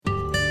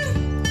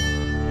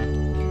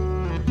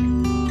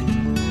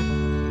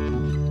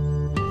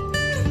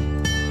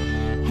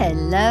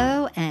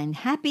Hello and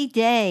happy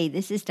day.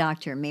 This is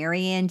Dr.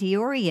 Marianne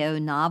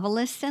Diorio,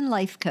 novelist and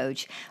life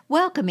coach,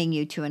 welcoming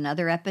you to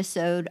another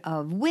episode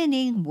of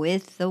Winning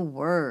with the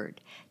Word.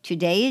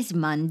 Today is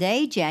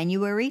Monday,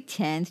 January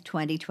 10th,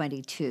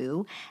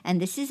 2022, and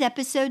this is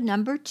episode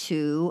number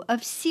 2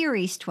 of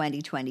Series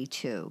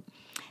 2022.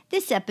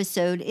 This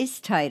episode is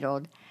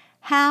titled,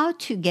 How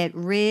to Get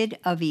Rid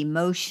of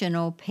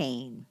Emotional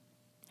Pain.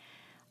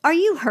 Are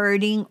you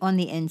hurting on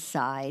the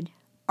inside?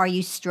 Are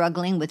you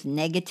struggling with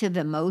negative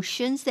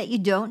emotions that you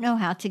don't know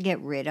how to get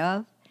rid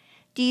of?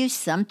 Do you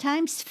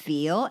sometimes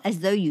feel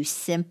as though you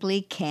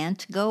simply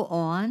can't go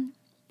on?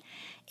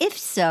 If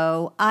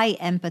so, I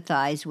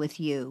empathize with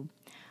you.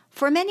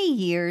 For many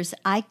years,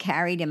 I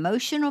carried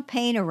emotional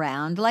pain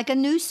around like a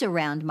noose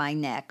around my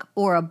neck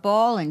or a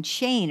ball and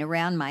chain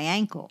around my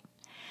ankle.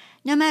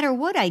 No matter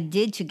what I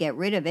did to get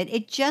rid of it,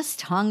 it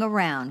just hung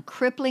around,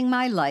 crippling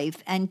my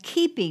life and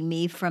keeping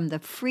me from the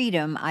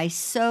freedom I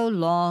so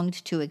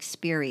longed to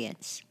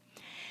experience.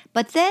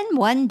 But then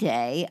one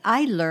day,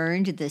 I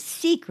learned the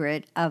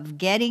secret of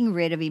getting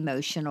rid of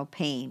emotional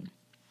pain.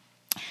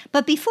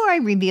 But before I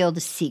reveal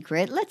the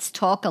secret, let's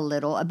talk a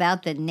little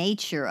about the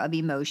nature of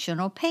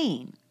emotional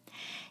pain.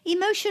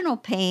 Emotional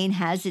pain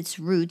has its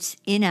roots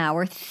in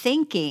our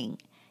thinking.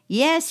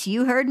 Yes,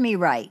 you heard me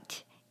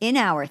right. In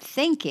our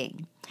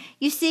thinking.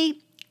 You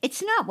see,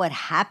 it's not what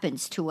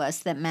happens to us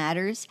that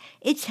matters.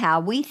 It's how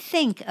we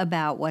think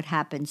about what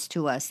happens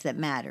to us that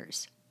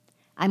matters.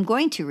 I'm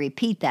going to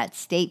repeat that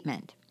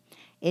statement.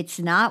 It's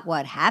not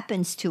what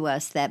happens to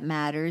us that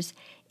matters.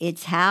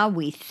 It's how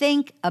we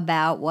think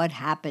about what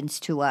happens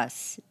to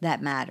us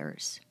that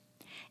matters.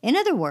 In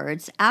other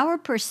words, our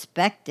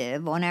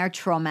perspective on our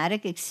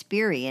traumatic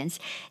experience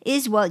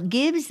is what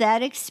gives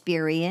that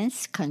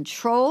experience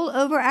control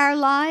over our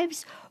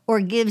lives or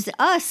gives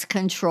us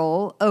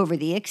control over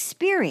the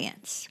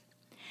experience.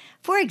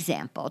 For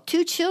example,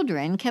 2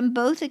 children can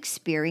both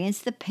experience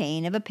the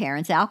pain of a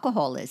parent's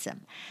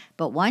alcoholism,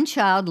 but one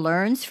child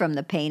learns from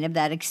the pain of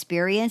that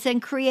experience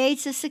and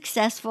creates a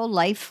successful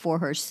life for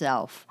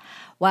herself,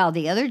 while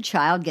the other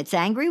child gets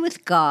angry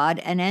with God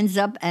and ends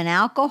up an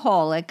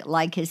alcoholic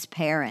like his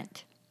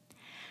parent.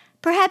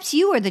 Perhaps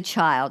you are the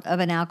child of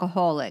an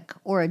alcoholic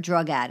or a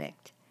drug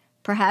addict.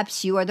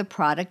 Perhaps you are the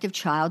product of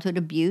childhood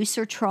abuse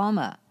or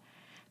trauma.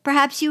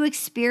 Perhaps you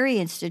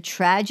experienced a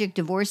tragic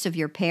divorce of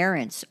your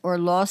parents or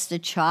lost a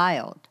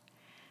child.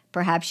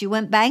 Perhaps you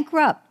went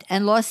bankrupt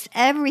and lost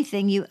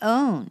everything you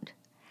owned.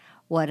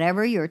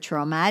 Whatever your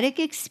traumatic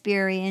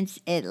experience,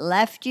 it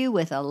left you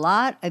with a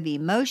lot of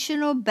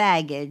emotional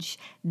baggage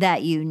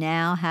that you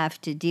now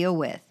have to deal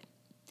with.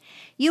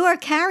 You are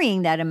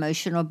carrying that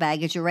emotional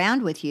baggage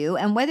around with you,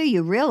 and whether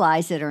you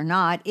realize it or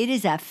not, it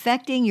is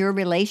affecting your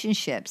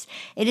relationships.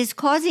 It is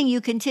causing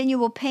you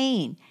continual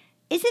pain.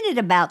 Isn't it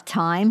about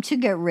time to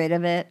get rid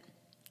of it?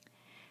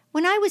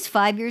 When I was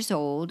 5 years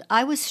old,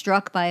 I was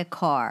struck by a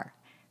car.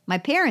 My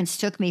parents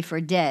took me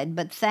for dead,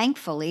 but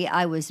thankfully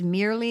I was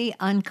merely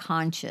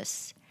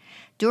unconscious.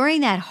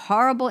 During that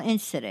horrible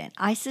incident,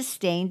 I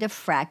sustained a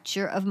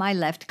fracture of my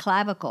left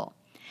clavicle.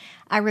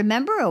 I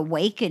remember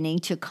awakening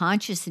to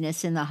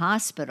consciousness in the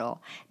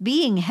hospital,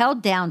 being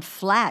held down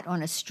flat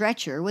on a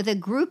stretcher with a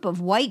group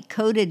of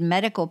white-coated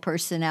medical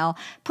personnel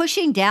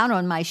pushing down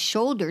on my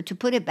shoulder to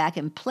put it back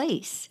in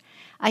place.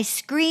 I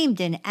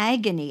screamed in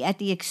agony at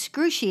the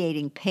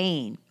excruciating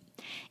pain.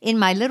 In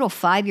my little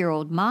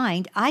 5-year-old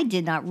mind, I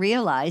did not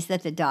realize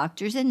that the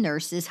doctors and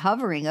nurses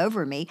hovering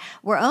over me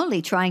were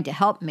only trying to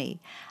help me.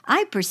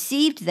 I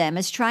perceived them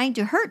as trying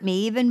to hurt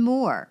me even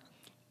more.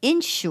 In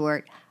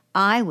short,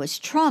 I was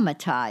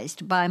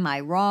traumatized by my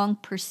wrong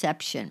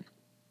perception.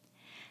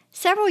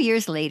 Several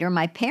years later,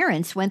 my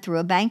parents went through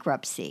a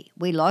bankruptcy.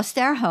 We lost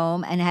our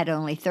home and had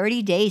only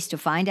 30 days to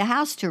find a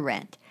house to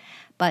rent.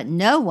 But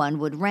no one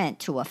would rent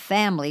to a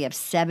family of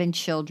 7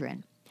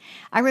 children.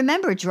 I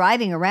remember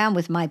driving around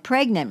with my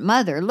pregnant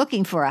mother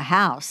looking for a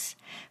house.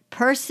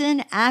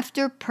 Person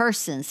after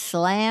person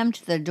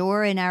slammed the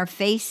door in our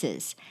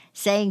faces,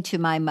 saying to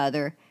my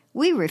mother,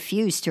 "We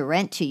refuse to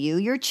rent to you.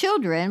 Your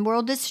children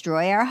will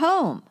destroy our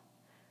home."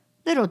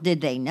 Little did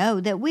they know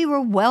that we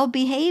were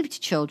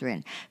well-behaved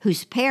children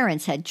whose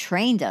parents had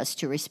trained us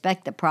to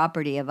respect the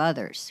property of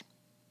others.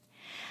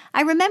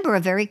 I remember a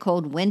very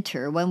cold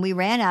winter when we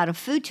ran out of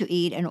food to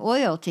eat and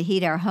oil to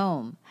heat our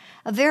home.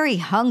 A very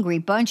hungry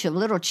bunch of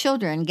little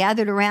children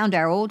gathered around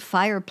our old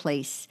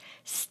fireplace,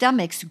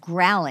 stomachs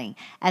growling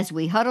as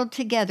we huddled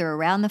together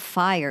around the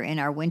fire in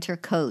our winter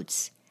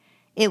coats.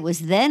 It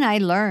was then I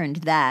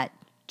learned that,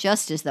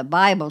 just as the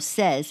Bible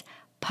says,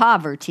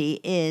 poverty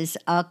is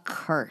a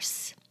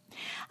curse.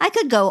 I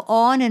could go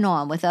on and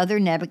on with other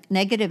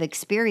negative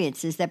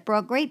experiences that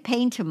brought great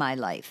pain to my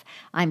life.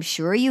 I'm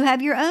sure you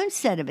have your own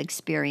set of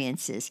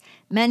experiences,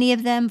 many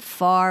of them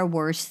far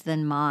worse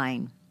than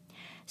mine.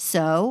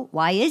 So,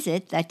 why is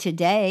it that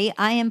today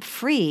I am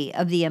free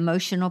of the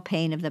emotional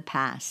pain of the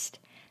past?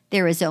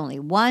 There is only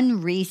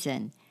one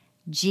reason.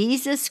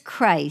 Jesus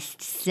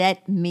Christ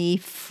set me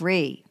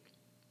free.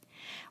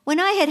 When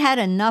I had had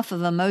enough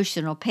of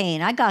emotional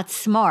pain, I got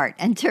smart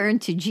and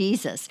turned to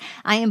Jesus.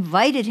 I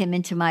invited him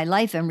into my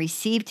life and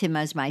received him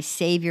as my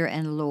Savior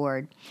and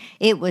Lord.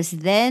 It was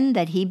then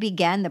that he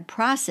began the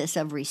process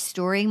of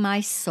restoring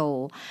my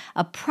soul,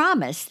 a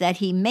promise that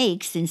he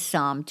makes in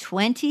Psalm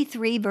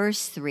 23,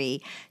 verse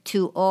 3,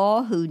 to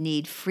all who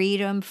need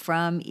freedom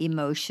from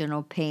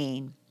emotional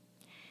pain.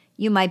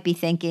 You might be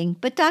thinking,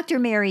 but Dr.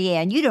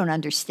 Marianne, you don't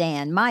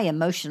understand. My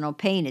emotional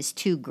pain is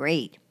too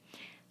great.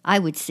 I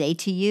would say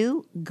to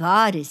you,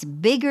 God is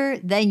bigger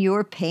than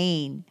your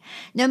pain.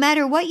 No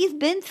matter what you've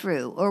been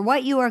through or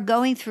what you are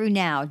going through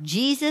now,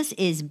 Jesus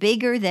is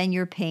bigger than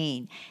your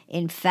pain.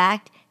 In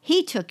fact,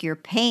 he took your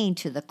pain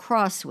to the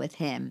cross with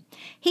him.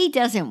 He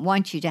doesn't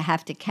want you to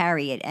have to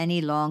carry it any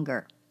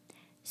longer.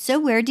 So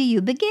where do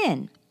you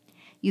begin?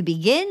 You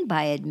begin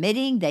by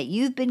admitting that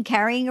you've been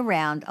carrying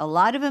around a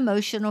lot of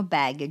emotional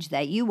baggage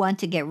that you want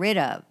to get rid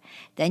of.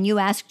 Then you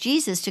ask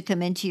Jesus to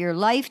come into your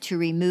life to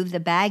remove the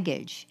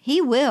baggage.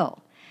 He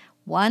will,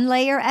 one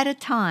layer at a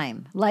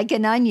time, like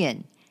an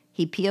onion.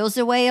 He peels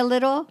away a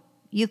little,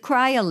 you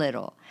cry a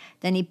little.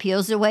 Then he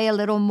peels away a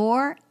little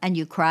more, and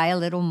you cry a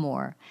little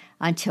more,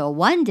 until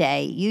one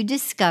day you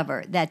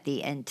discover that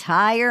the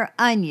entire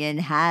onion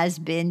has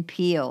been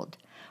peeled.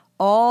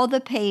 All the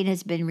pain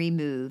has been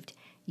removed.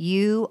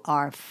 You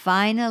are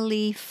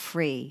finally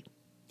free.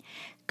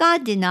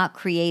 God did not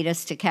create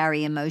us to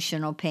carry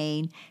emotional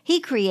pain.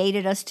 He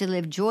created us to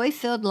live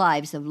joy-filled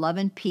lives of love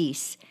and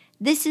peace.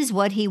 This is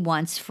what he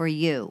wants for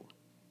you.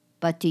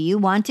 But do you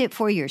want it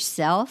for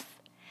yourself?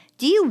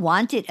 Do you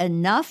want it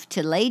enough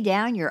to lay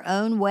down your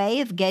own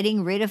way of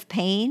getting rid of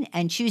pain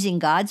and choosing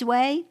God's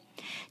way?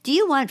 Do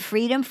you want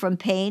freedom from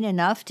pain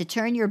enough to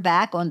turn your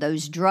back on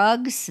those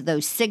drugs,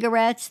 those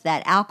cigarettes,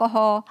 that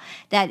alcohol,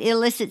 that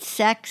illicit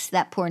sex,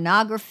 that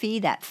pornography,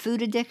 that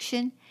food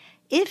addiction?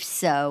 If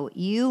so,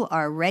 you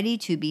are ready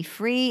to be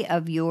free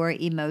of your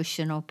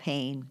emotional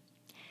pain.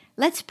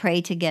 Let's pray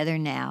together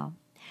now.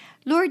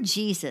 Lord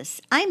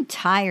Jesus, I'm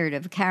tired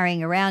of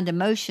carrying around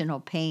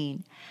emotional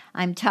pain.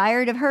 I'm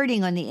tired of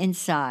hurting on the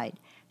inside,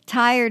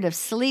 tired of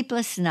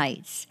sleepless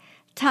nights,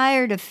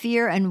 tired of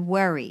fear and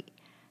worry,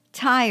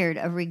 tired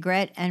of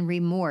regret and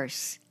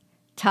remorse,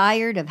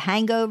 tired of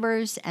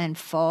hangovers and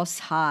false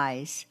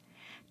highs,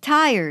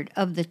 tired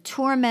of the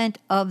torment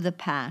of the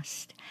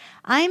past.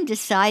 I am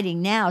deciding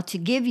now to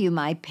give you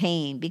my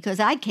pain because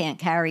I can't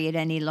carry it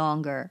any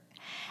longer.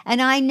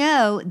 And I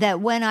know that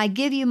when I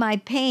give you my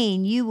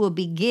pain, you will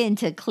begin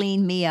to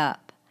clean me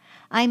up.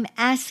 I'm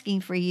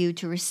asking for you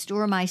to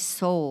restore my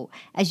soul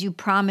as you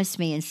promised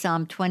me in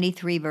Psalm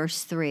 23,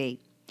 verse 3.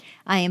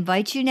 I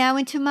invite you now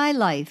into my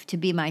life to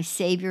be my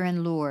Savior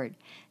and Lord.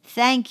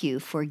 Thank you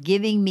for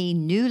giving me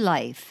new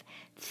life.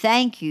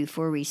 Thank you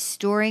for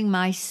restoring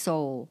my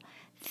soul.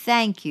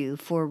 Thank you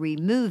for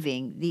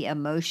removing the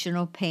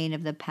emotional pain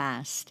of the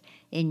past.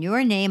 In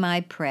your name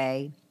I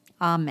pray.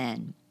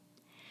 Amen.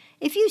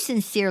 If you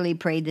sincerely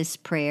prayed this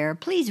prayer,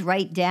 please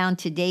write down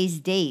today's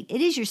date.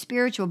 It is your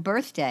spiritual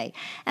birthday.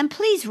 And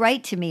please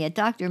write to me at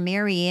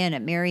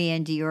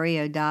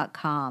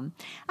drmarianne@mariannediorio.com.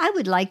 I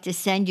would like to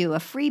send you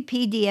a free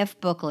PDF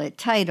booklet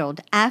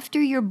titled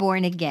After You're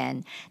Born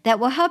Again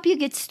that will help you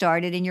get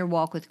started in your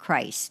walk with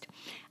Christ.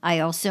 I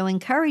also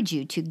encourage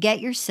you to get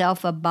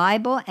yourself a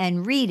Bible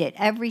and read it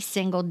every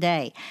single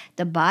day.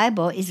 The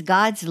Bible is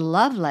God's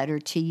love letter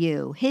to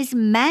you, his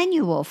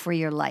manual for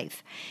your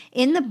life.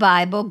 In the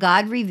Bible,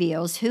 God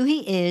reveals who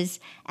he is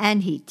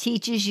and he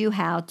teaches you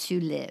how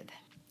to live.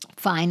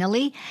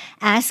 Finally,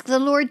 ask the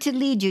Lord to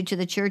lead you to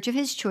the church of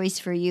his choice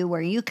for you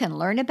where you can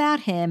learn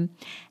about him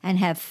and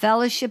have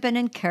fellowship and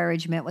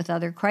encouragement with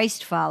other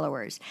Christ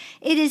followers.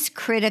 It is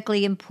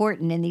critically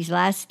important in these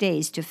last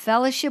days to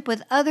fellowship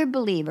with other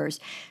believers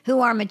who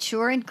are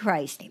mature in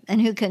Christ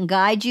and who can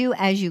guide you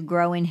as you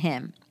grow in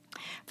him.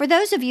 For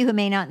those of you who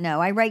may not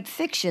know, I write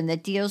fiction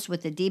that deals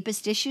with the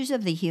deepest issues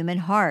of the human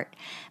heart.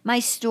 My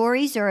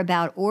stories are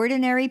about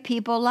ordinary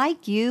people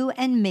like you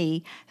and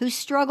me who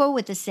struggle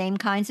with the same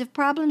kinds of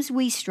problems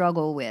we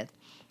struggle with.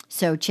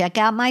 So check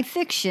out my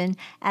fiction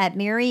at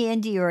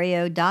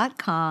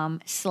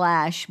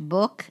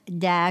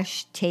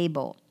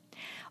mariannediorio.com/book-table.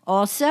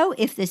 Also,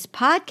 if this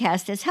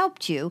podcast has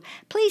helped you,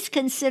 please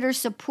consider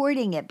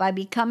supporting it by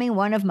becoming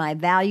one of my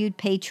valued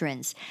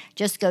patrons.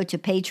 Just go to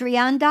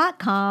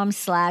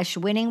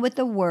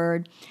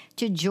patreon.com/winningwiththeword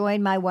to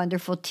join my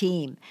wonderful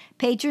team.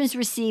 Patrons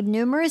receive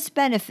numerous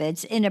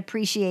benefits in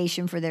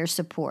appreciation for their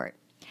support.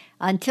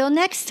 Until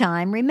next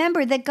time,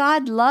 remember that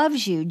God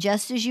loves you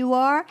just as you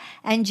are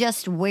and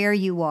just where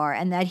you are,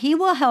 and that he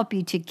will help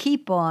you to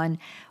keep on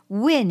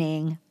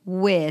winning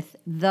with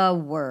the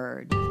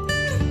Word.